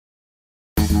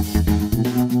For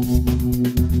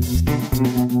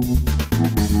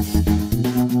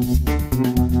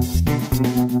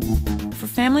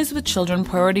families with children,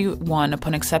 priority one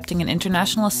upon accepting an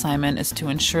international assignment is to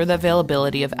ensure the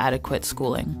availability of adequate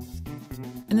schooling.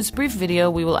 In this brief video,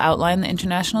 we will outline the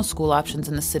international school options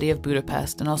in the city of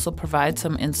Budapest and also provide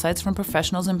some insights from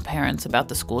professionals and parents about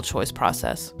the school choice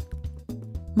process.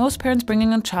 Most parents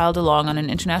bringing a child along on an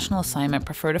international assignment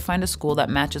prefer to find a school that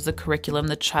matches the curriculum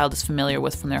the child is familiar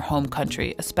with from their home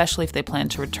country, especially if they plan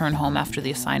to return home after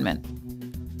the assignment.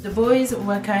 The boys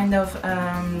were kind of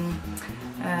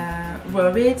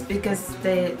worried because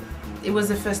it was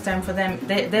the first time for them.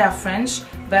 They are French,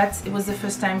 but it was the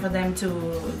first time for them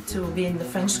to be in the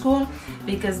French school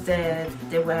because they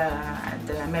were at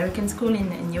the American school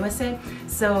in USA.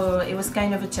 So it was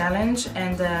kind of a challenge,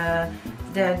 and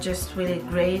they're just really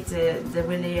great. They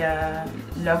really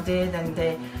loved it, and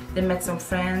they met some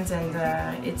friends, and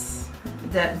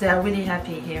they're really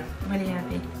happy here, really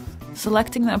happy.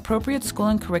 Selecting the appropriate school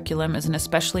and curriculum is an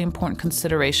especially important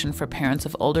consideration for parents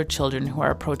of older children who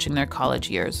are approaching their college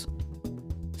years.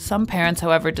 Some parents,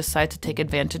 however, decide to take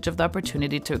advantage of the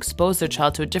opportunity to expose their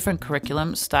child to a different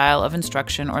curriculum, style of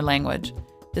instruction, or language.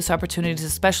 This opportunity is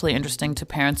especially interesting to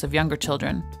parents of younger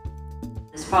children.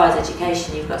 As far as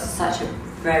education, you've got such a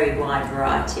very wide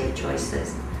variety of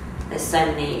choices. There's so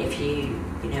many, if you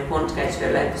want to go to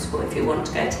a local school, if you want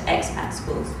to go to expat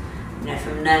schools,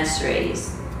 from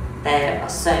nurseries, there are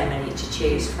so many to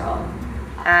choose from.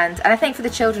 And I think for the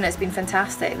children it's been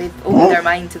fantastic. They've opened their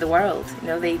mind to the world.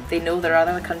 They know there are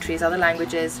other countries, other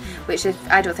languages, which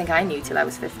I don't think I knew till I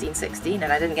was 15, 16,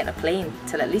 and I didn't get on a plane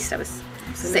till at least I was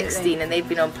 16, and they've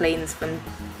been on planes from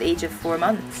the age of 4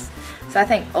 months. So I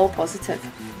think all positive.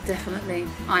 Definitely.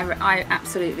 I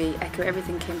absolutely echo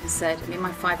everything Kim has said. I mean,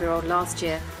 my 5-year-old last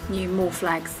year knew more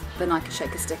flags than I could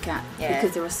shake a stick at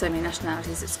because there were so many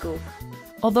nationalities at school.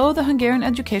 Although the Hungarian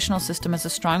educational system has a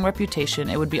strong reputation,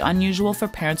 it would be unusual for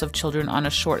parents of children on a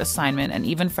short assignment, and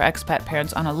even for expat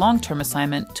parents on a long-term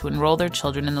assignment, to enroll their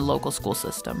children in the local school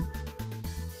system.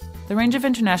 The range of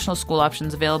international school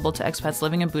options available to expats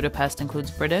living in Budapest includes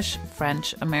British,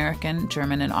 French, American,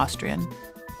 German, and Austrian.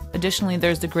 Additionally,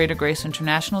 there's the Greater Grace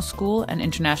International School and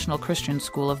International Christian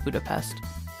School of Budapest.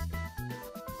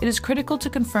 It is critical to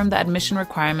confirm the admission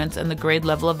requirements and the grade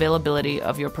level availability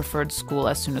of your preferred school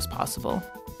as soon as possible.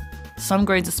 Some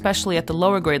grades, especially at the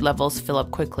lower grade levels, fill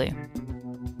up quickly.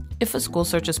 If a school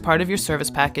search is part of your service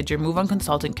package, your Move On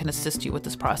consultant can assist you with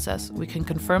this process. We can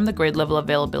confirm the grade level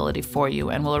availability for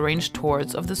you and will arrange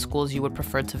tours of the schools you would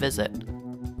prefer to visit.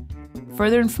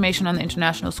 Further information on the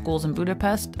international schools in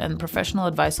Budapest and professional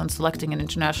advice on selecting an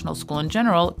international school in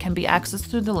general can be accessed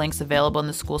through the links available in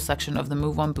the school section of the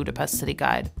Move On Budapest City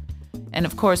Guide. And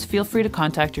of course, feel free to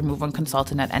contact your Move On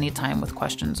consultant at any time with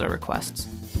questions or requests.